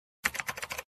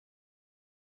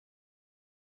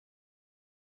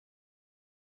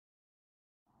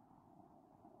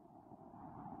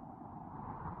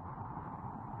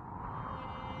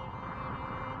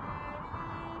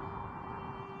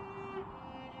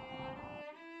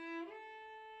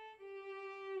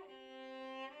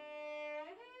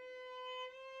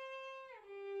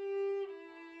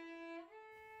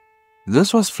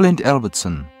This was Flint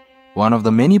Albertson, one of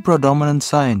the many predominant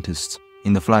scientists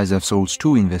in the Flies Have Souls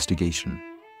 2 investigation.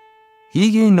 He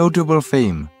gained notable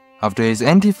fame after his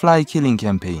anti-fly killing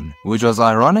campaign, which was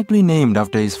ironically named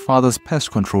after his father's pest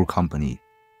control company.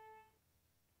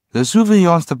 The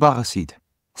surveillance de parasites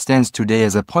stands today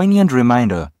as a poignant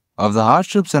reminder of the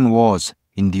hardships and wars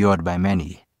endured by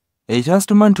many, a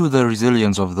testament to the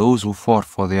resilience of those who fought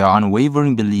for their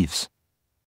unwavering beliefs.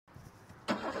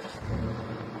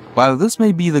 While this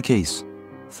may be the case,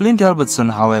 Flint Albertson,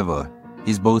 however,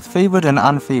 is both favored and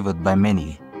unfavored by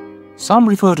many. Some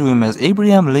refer to him as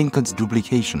Abraham Lincoln's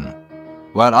duplication,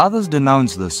 while others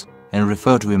denounce this and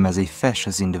refer to him as a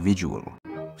fascist individual.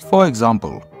 For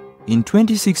example, in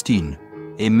 2016,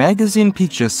 a magazine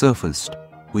picture surfaced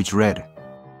which read,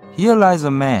 "Here lies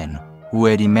a man who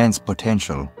had immense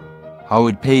potential. How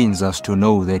it pains us to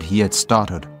know that he had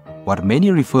started what many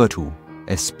refer to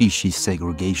as species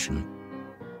segregation."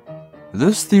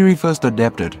 This theory first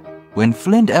adapted when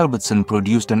Flint Albertson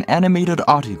produced an animated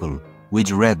article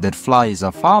which read that flies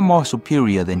are far more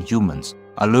superior than humans,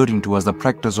 alerting towards the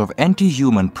practice of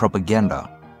anti-human propaganda.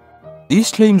 These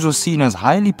claims were seen as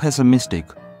highly pessimistic,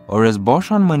 or as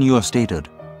Boshan Manure stated,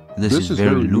 this is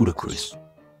very ludicrous.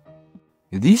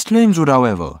 These claims would,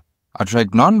 however,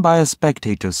 attract non-biased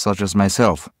spectators such as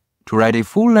myself to write a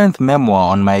full-length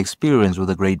memoir on my experience with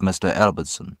the great Mr.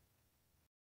 Albertson.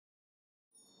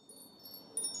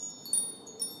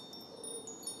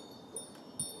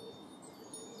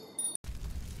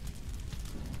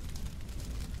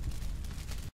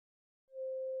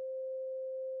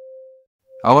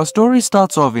 Our story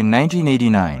starts off in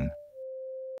 1989.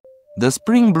 The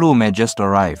spring bloom had just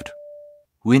arrived.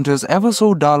 Winter's ever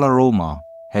so dull aroma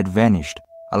had vanished,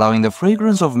 allowing the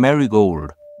fragrance of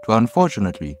marigold to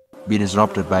unfortunately be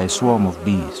disrupted by a swarm of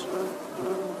bees.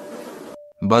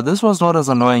 But this was not as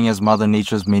annoying as Mother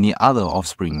Nature's many other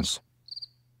offsprings.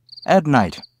 At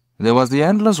night, there was the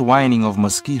endless whining of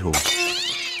mosquitoes,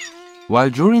 while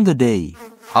during the day,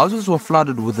 houses were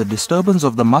flooded with the disturbance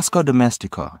of the Musca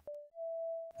domestica.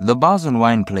 The buzz and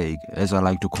wine plague, as I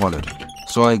like to call it,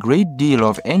 saw a great deal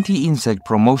of anti-insect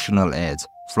promotional ads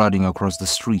flooding across the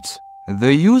streets.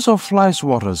 The use of fly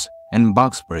swatters and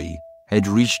bug spray had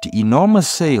reached enormous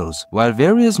sales, while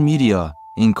various media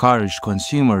encouraged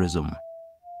consumerism.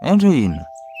 Enter in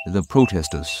the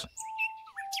protesters.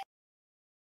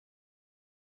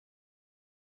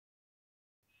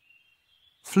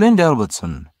 Flint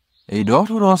Albertson, a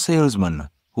door-to-door salesman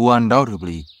who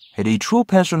undoubtedly had a true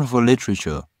passion for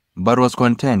literature but was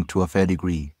content to a fair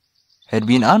degree, had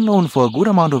been unknown for a good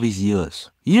amount of his years.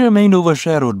 He remained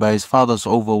overshadowed by his father's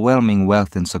overwhelming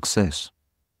wealth and success.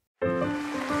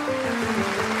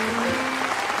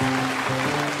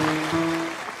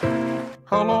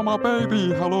 Hello my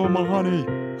baby, hello my honey,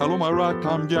 hello my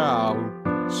ragtime gal,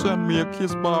 send me a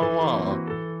kiss by wire.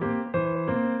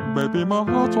 Baby, my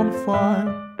heart's on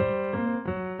fire.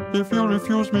 If you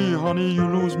refuse me, honey, you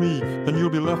lose me, and you'll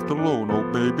be left alone. Oh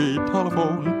baby,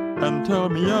 telephone and tell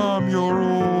me I'm your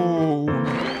own.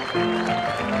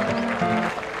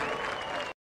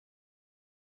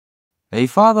 A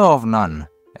father of none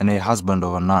and a husband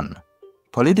of a none,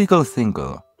 political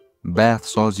thinker, bath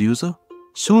salts user,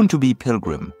 soon to be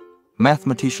pilgrim,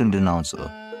 mathematician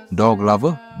denouncer, dog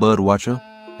lover, bird watcher,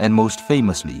 and most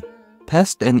famously,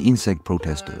 pest and insect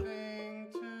protester.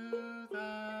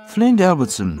 Flint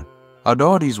Albertson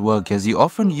adored his work as he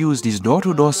often used his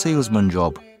door-to-door salesman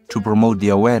job to promote the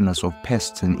awareness of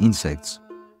pests and insects.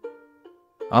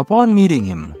 Upon meeting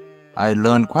him, I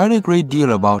learned quite a great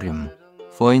deal about him.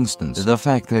 For instance, the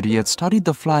fact that he had studied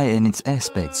the fly and its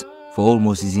aspects for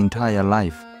almost his entire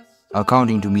life,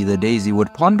 accounting to me the days he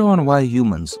would ponder on why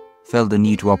humans felt the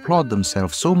need to applaud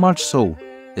themselves so much so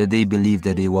that they believed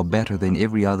that they were better than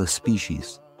every other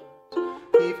species.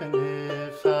 Even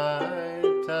if I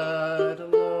died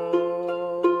alone.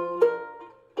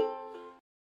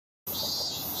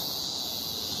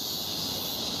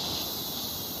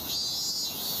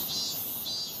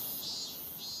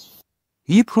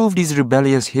 He proved his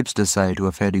rebellious hipster side to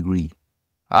a fair degree.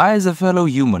 I, as a fellow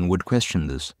human, would question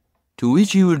this, to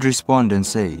which he would respond and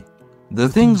say, "The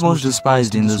things most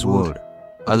despised in this world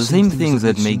are the same things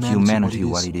that make humanity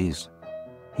what it is."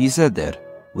 He said that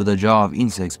with a jar of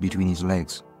insects between his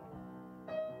legs.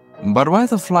 But why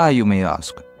the fly, you may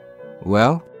ask?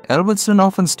 Well, Albertson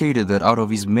often stated that out of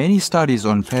his many studies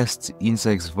on pests,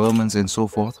 insects, vermin, and so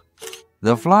forth,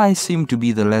 the fly seemed to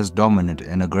be the less dominant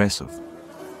and aggressive.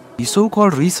 His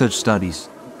so-called research studies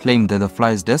claimed that the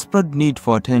fly's desperate need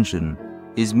for attention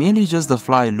is merely just the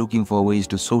fly looking for ways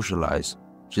to socialize,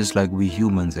 just like we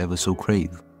humans ever so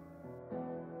crave.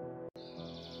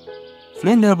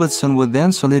 Flint Albertson would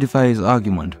then solidify his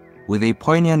argument with a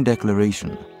poignant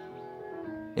declaration.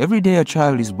 Every day a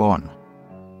child is born,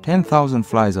 10,000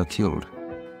 flies are killed.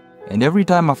 And every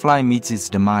time a fly meets its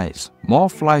demise, more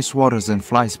fly swatters and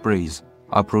fly sprays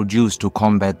are produced to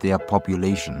combat their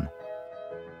population.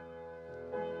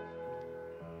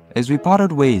 As we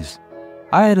parted ways,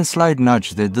 I had a slight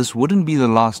nudge that this wouldn't be the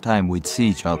last time we'd see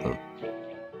each other.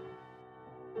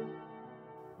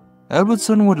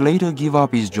 Albertson would later give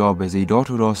up his job as a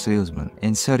door-to-door salesman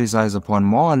and set his eyes upon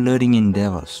more learning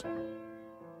endeavors.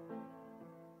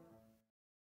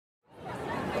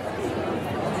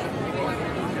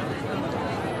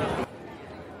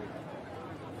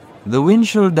 The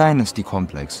Winchell Dynasty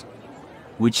Complex,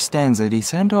 which stands at the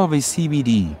center of a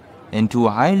CBD and two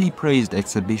highly praised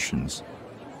exhibitions,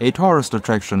 a tourist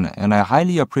attraction and a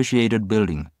highly appreciated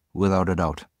building, without a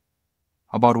doubt.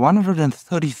 About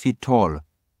 130 feet tall,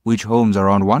 which homes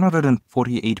around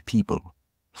 148 people.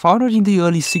 Founded in the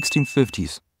early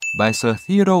 1650s by Sir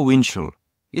Theodore Winchell,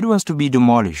 it was to be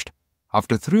demolished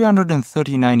after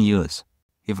 339 years,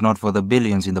 if not for the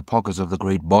billions in the pockets of the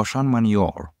great Beauchamp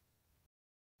Manure.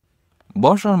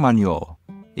 Beauchamp Manure,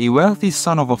 a wealthy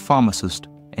son of a pharmacist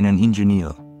and an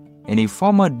engineer, and a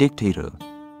former dictator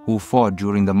who fought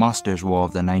during the Mustache War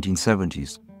of the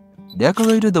 1970s,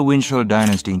 decorated the Winchell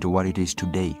dynasty into what it is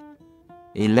today,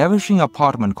 a lavishing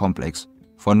apartment complex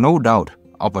for no doubt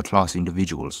upper-class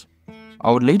individuals. I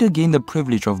would later gain the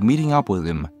privilege of meeting up with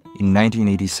him in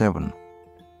 1987.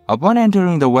 Upon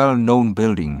entering the well-known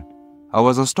building, I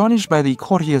was astonished by the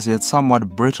courteous yet somewhat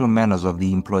brittle manners of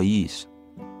the employees.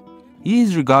 He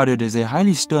is regarded as a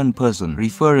highly stern person,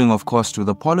 referring of course to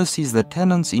the policies that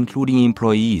tenants, including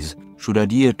employees, should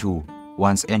adhere to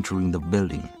once entering the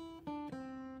building.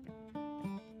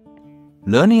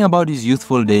 Learning about his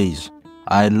youthful days,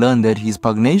 I had learned that his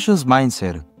pugnacious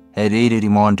mindset had aided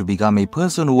him on to become a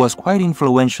person who was quite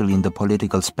influential in the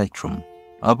political spectrum.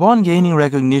 Upon gaining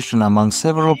recognition among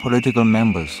several political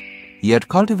members, he had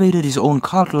cultivated his own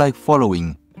cult-like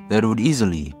following that would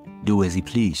easily do as he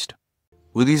pleased.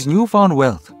 With his newfound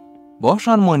wealth,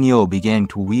 Beauchamp Manure began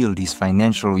to wield his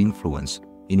financial influence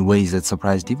in ways that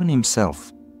surprised even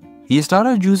himself. He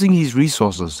started using his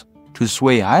resources to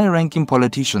sway high-ranking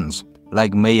politicians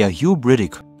like Mayor Hugh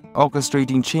Briddick,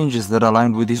 orchestrating changes that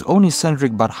aligned with his own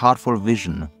eccentric but heartful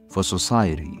vision for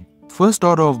society. First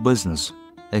order of business,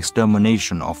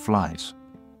 extermination of flies.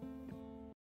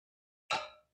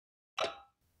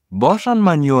 Beauchamp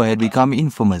Manure had become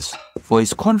infamous for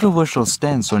his controversial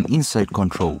stance on insect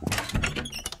control.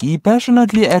 He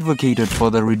passionately advocated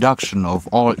for the reduction of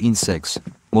all insects,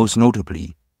 most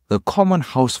notably the common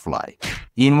housefly.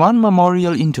 In one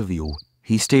memorial interview,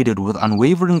 he stated with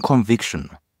unwavering conviction,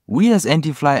 "We as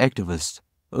anti-fly activists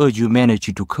urge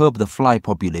humanity to curb the fly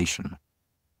population.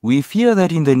 We fear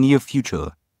that in the near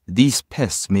future, these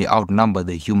pests may outnumber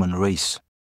the human race."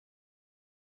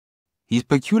 His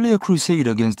peculiar crusade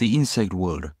against the insect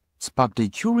world sparked a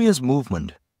curious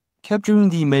movement, capturing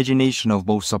the imagination of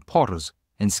both supporters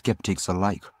and skeptics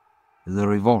alike. The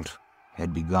revolt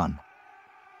had begun.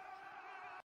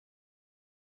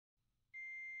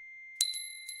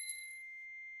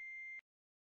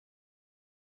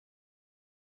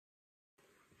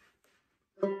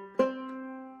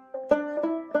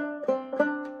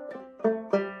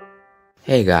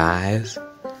 Hey guys,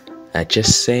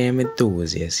 Just Sam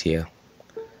Enthusiast here.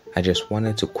 I just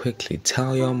wanted to quickly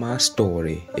tell y'all my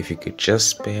story if you could just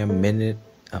spare a minute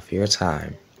of your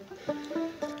time.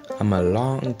 I'm a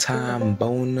long-time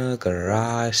Bona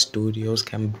Garage Studios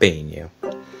campaigner,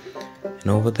 and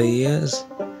over the years,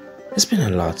 there's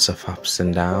been lots of ups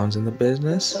and downs in the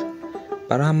business,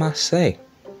 but I must say,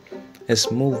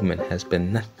 this movement has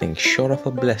been nothing short of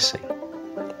a blessing.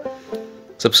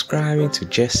 Subscribing to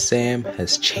Just Sam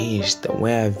has changed the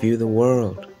way I view the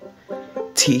world,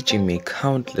 teaching me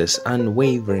countless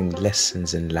unwavering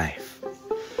lessons in life.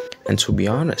 And to be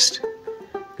honest,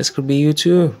 this could be you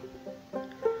too.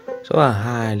 So I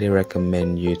highly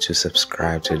recommend you to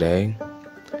subscribe today,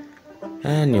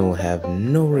 and you'll have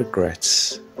no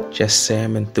regrets. Just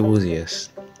Sam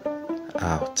Enthusiast,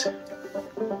 out.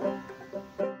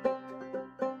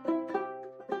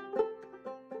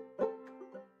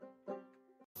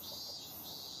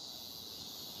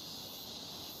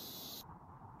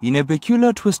 In a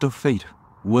peculiar twist of fate,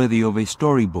 worthy of a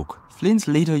storybook, Flint's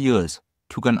later years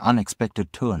took an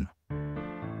unexpected turn.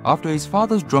 After his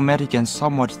father's dramatic and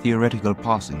somewhat theoretical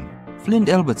passing, Flint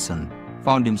Albertson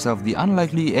found himself the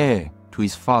unlikely heir to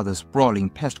his father's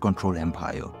sprawling pest control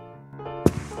empire.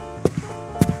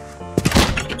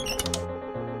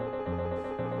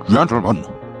 Gentlemen,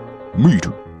 meet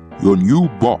your new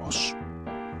boss.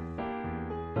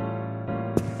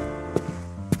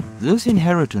 This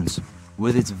inheritance,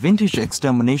 with its vintage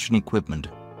extermination equipment,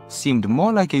 seemed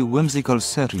more like a whimsical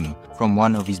setting from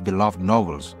one of his beloved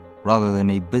novels rather than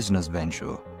a business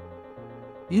venture.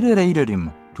 It had aided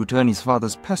him to turn his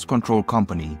father's pest control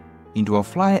company into a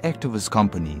fly activist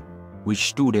company, which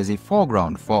stood as a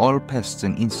foreground for all pests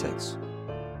and insects.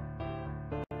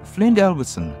 Flint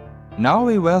Albertson, now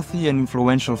a wealthy and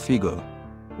influential figure,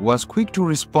 was quick to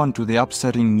respond to the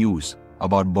upsetting news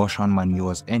about Beauchamp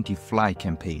Manure's anti-fly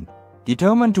campaign.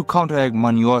 Determined to counteract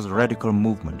Manure's radical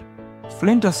movement,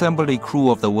 Flint assembled a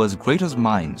crew of the world's greatest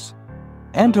minds,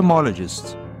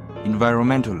 entomologists,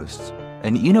 environmentalists,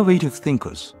 and innovative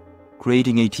thinkers,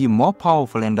 creating a team more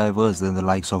powerful and diverse than the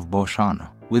likes of Beauchamp.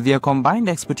 With their combined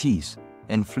expertise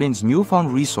and Flint's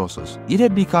newfound resources, it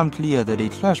had become clear that a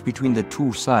clash between the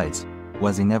two sides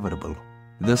was inevitable.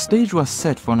 The stage was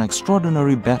set for an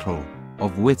extraordinary battle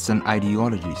of wits and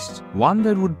ideologies, one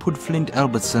that would put Flint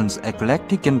Albertson's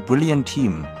eclectic and brilliant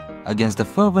team against the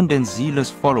fervent and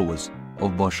zealous followers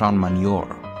of Beauchamp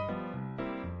Manure.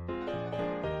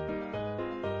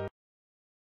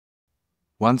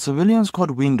 Once civilians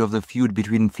caught wind of the feud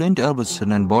between Flint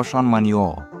Albertson and Beauchamp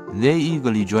Manure, they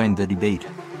eagerly joined the debate,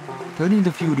 turning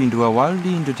the feud into a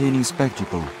wildly entertaining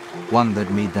spectacle, one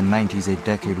that made the 90s a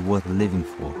decade worth living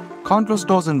for. Countless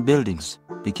stores and buildings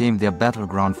became their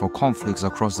battleground for conflicts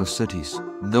across the cities.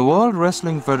 The World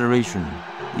Wrestling Federation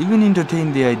even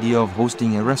entertained the idea of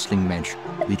hosting a wrestling match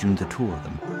between the two of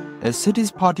them. As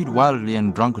cities partied wildly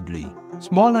and drunkenly,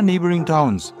 smaller neighboring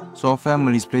towns saw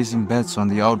families placing bets on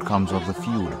the outcomes of the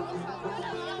feud.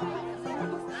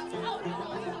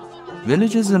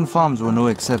 Villages and farms were no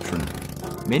exception.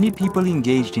 Many people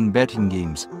engaged in betting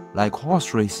games like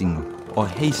horse racing or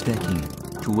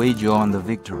haystacking to wager on the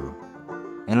victor.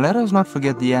 And let us not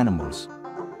forget the animals.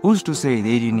 Who's to say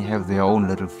they didn't have their own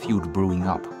little feud brewing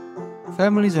up?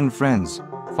 Families and friends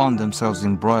found themselves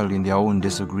embroiled in their own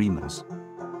disagreements.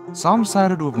 Some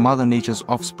sided with Mother Nature's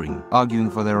offspring, arguing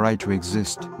for their right to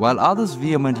exist, while others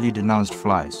vehemently denounced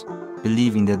flies,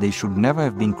 believing that they should never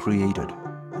have been created.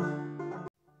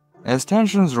 As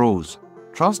tensions rose,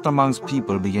 trust amongst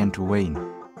people began to wane.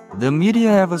 The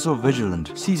media, ever so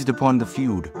vigilant, seized upon the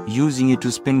feud, using it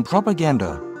to spin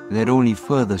propaganda that only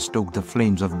further stoked the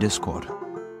flames of discord.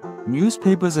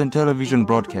 Newspapers and television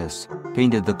broadcasts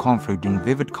painted the conflict in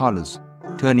vivid colors,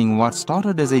 turning what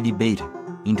started as a debate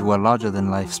into a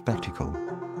larger-than-life spectacle.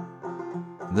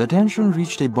 The tension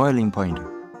reached a boiling point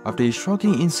after a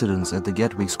shocking incident at the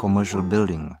Gatwick's commercial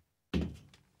building.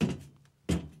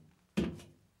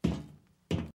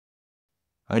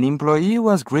 An employee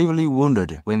was gravely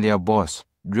wounded when their boss,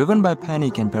 driven by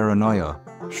panic and paranoia,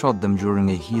 shot them during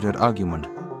a heated argument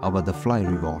about the fly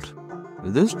revolt.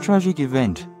 This tragic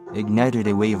event ignited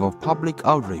a wave of public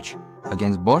outrage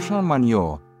against Beauchamp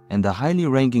Manure and the highly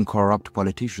ranking corrupt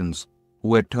politicians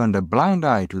who had turned a blind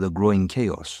eye to the growing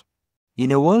chaos.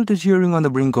 In a world teetering on the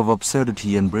brink of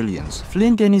absurdity and brilliance,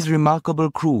 Flint and his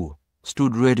remarkable crew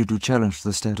stood ready to challenge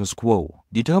the status quo,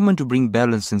 determined to bring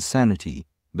balance and sanity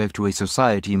back to a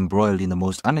society embroiled in the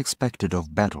most unexpected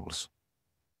of battles.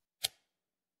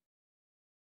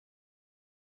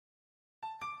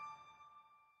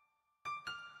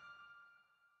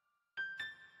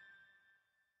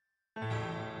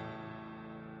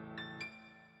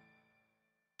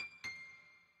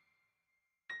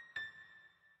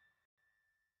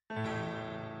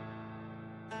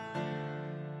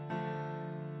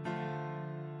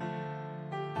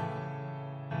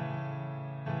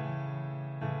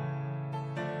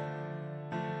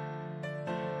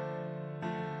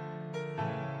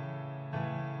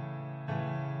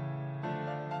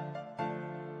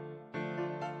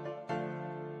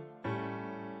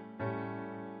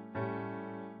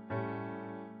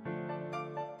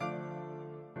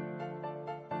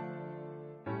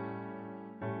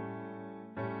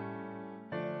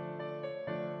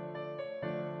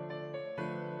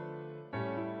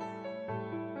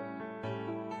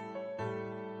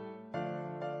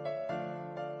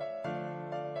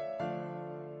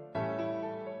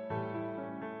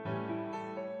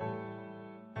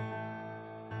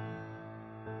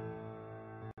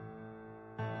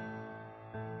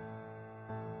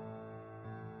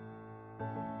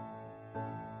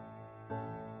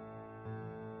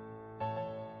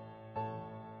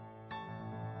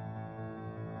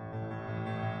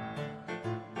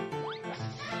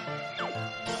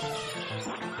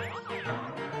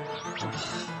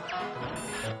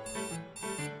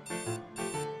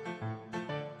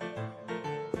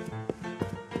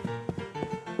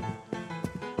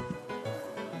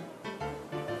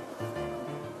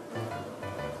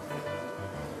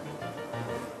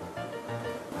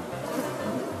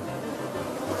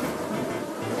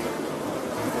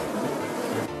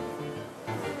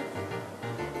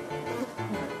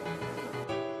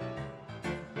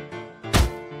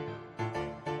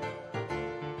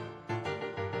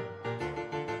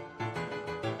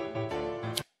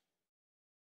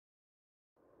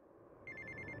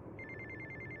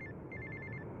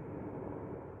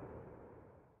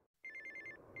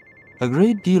 A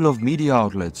great deal of media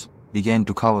outlets began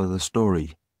to cover the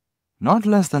story. Not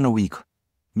less than a week,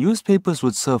 newspapers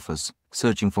would surface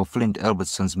searching for Flint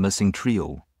Albertson's missing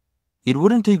trio. It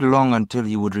wouldn't take long until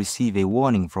he would receive a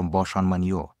warning from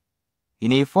Boshan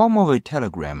in a form of a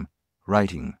telegram,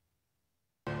 writing,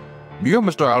 Dear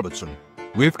Mr. Albertson,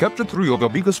 we've captured 3 of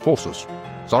your biggest forces.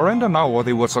 Surrender now or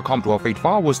they will succumb to a fate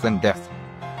far worse than death.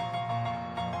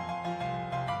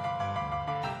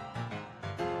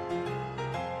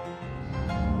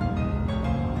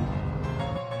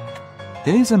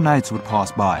 Days and nights would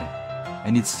pass by,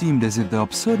 and it seemed as if the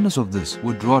absurdness of this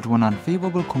would draw to an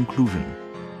unfavorable conclusion.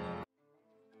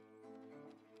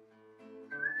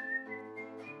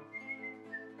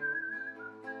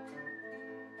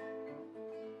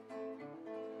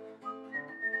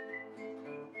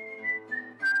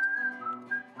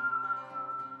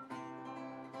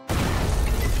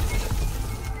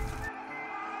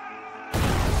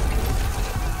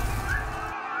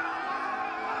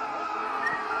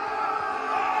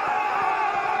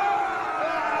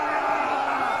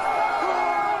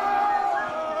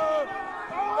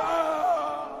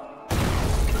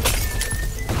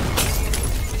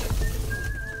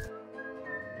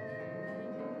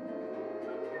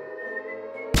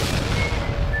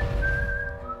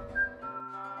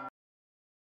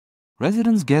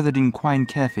 Residents gathered in quaint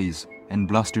cafes and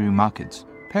blustery markets,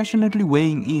 passionately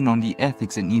weighing in on the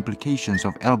ethics and implications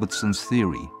of Albertson's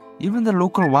theory. Even the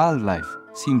local wildlife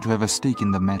seemed to have a stake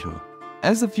in the matter.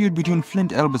 As the feud between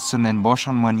Flint Albertson and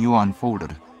Boshan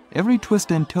unfolded, every twist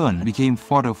and turn became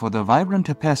fodder for the vibrant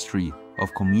tapestry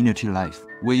of community life,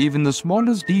 where even the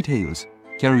smallest details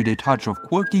carried a touch of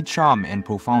quirky charm and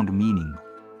profound meaning.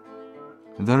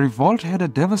 The revolt had a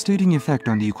devastating effect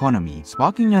on the economy,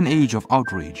 sparking an age of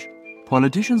outrage.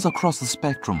 Politicians across the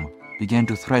spectrum began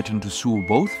to threaten to sue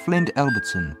both Flint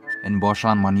Albertson and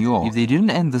Boshan if they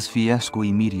didn't end this fiasco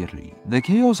immediately. The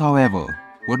chaos, however,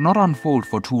 would not unfold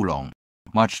for too long,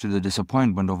 much to the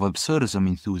disappointment of absurdism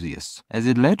enthusiasts, as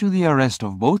it led to the arrest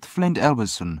of both Flint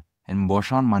Albertson and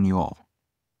Boshan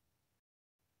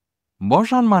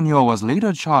Boshan was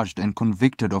later charged and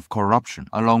convicted of corruption,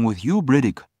 along with Hugh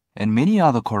Briddick and many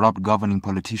other corrupt governing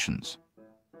politicians.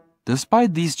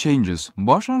 Despite these changes,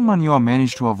 Boshan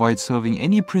managed to avoid serving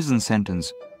any prison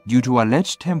sentence due to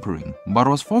alleged tampering, but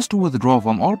was forced to withdraw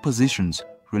from all positions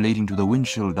relating to the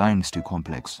Winchell dynasty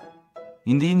complex.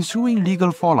 In the ensuing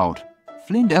legal fallout,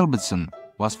 Flint Albertson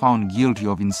was found guilty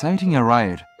of inciting a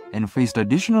riot and faced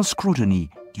additional scrutiny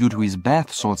due to his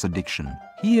bath salts addiction.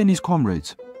 He and his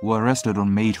comrades were arrested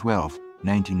on May 12,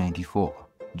 1994.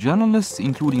 Journalists,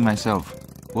 including myself,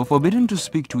 were forbidden to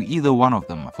speak to either one of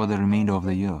them for the remainder of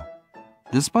the year.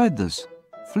 Despite this,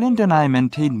 Flint and I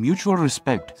maintained mutual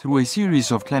respect through a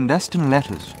series of clandestine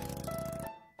letters.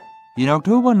 In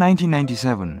October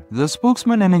 1997, the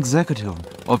spokesman and executive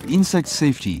of Insect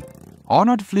Safety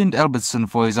honored Flint Albertson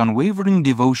for his unwavering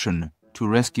devotion to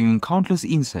rescuing countless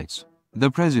insects. The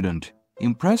president,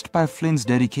 impressed by Flint's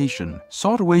dedication,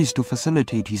 sought ways to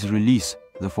facilitate his release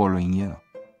the following year.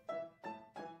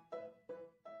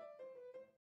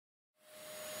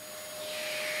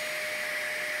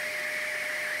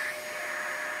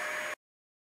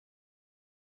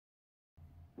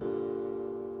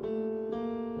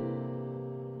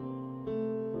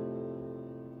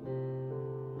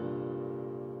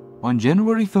 On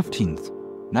January 15,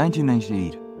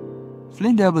 1998,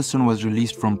 Flint Albertson was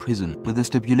released from prison with the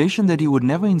stipulation that he would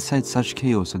never incite such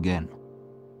chaos again.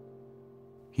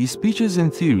 His speeches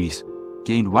and theories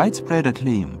gained widespread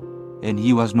acclaim, and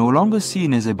he was no longer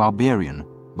seen as a barbarian,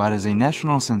 but as a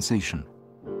national sensation.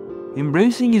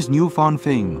 Embracing his newfound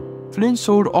fame, Flint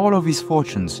sold all of his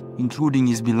fortunes, including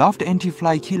his beloved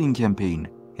anti-fly killing campaign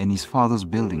and his father's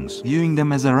buildings, viewing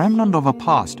them as a remnant of a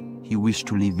past he wished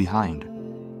to leave behind.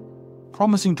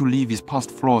 Promising to leave his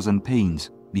past flaws and pains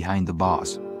behind the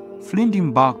bars, Flint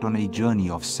embarked on a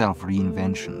journey of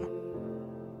self-reinvention.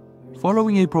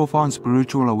 Following a profound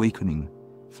spiritual awakening,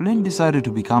 Flint decided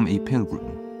to become a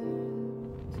pilgrim.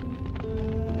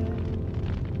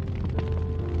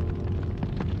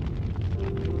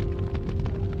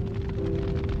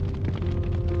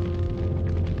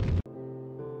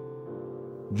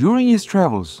 During his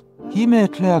travels, he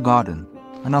met Claire Garden,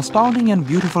 an astounding and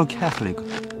beautiful Catholic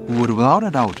who would without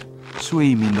a doubt sway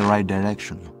him in the right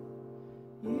direction.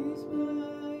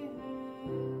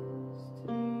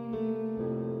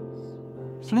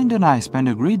 Flint and I spent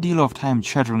a great deal of time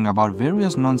chattering about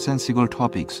various nonsensical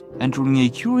topics, entering a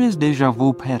curious déjà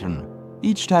vu pattern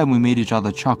each time we made each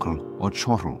other chuckle or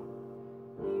chortle.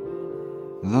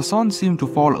 The sun seemed to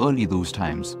fall early those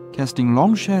times, casting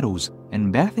long shadows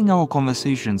and bathing our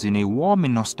conversations in a warm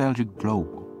and nostalgic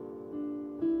glow.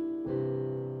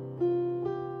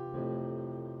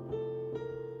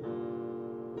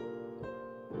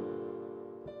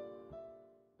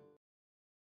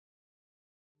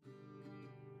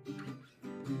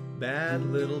 bad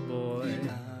little boy.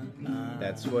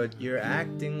 That's what you're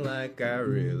acting like, I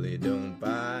really don't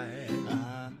buy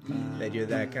that you're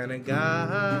that kind of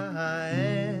guy.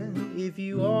 And if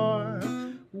you are,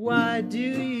 why do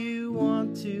you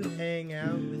want to hang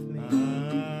out with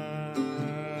me?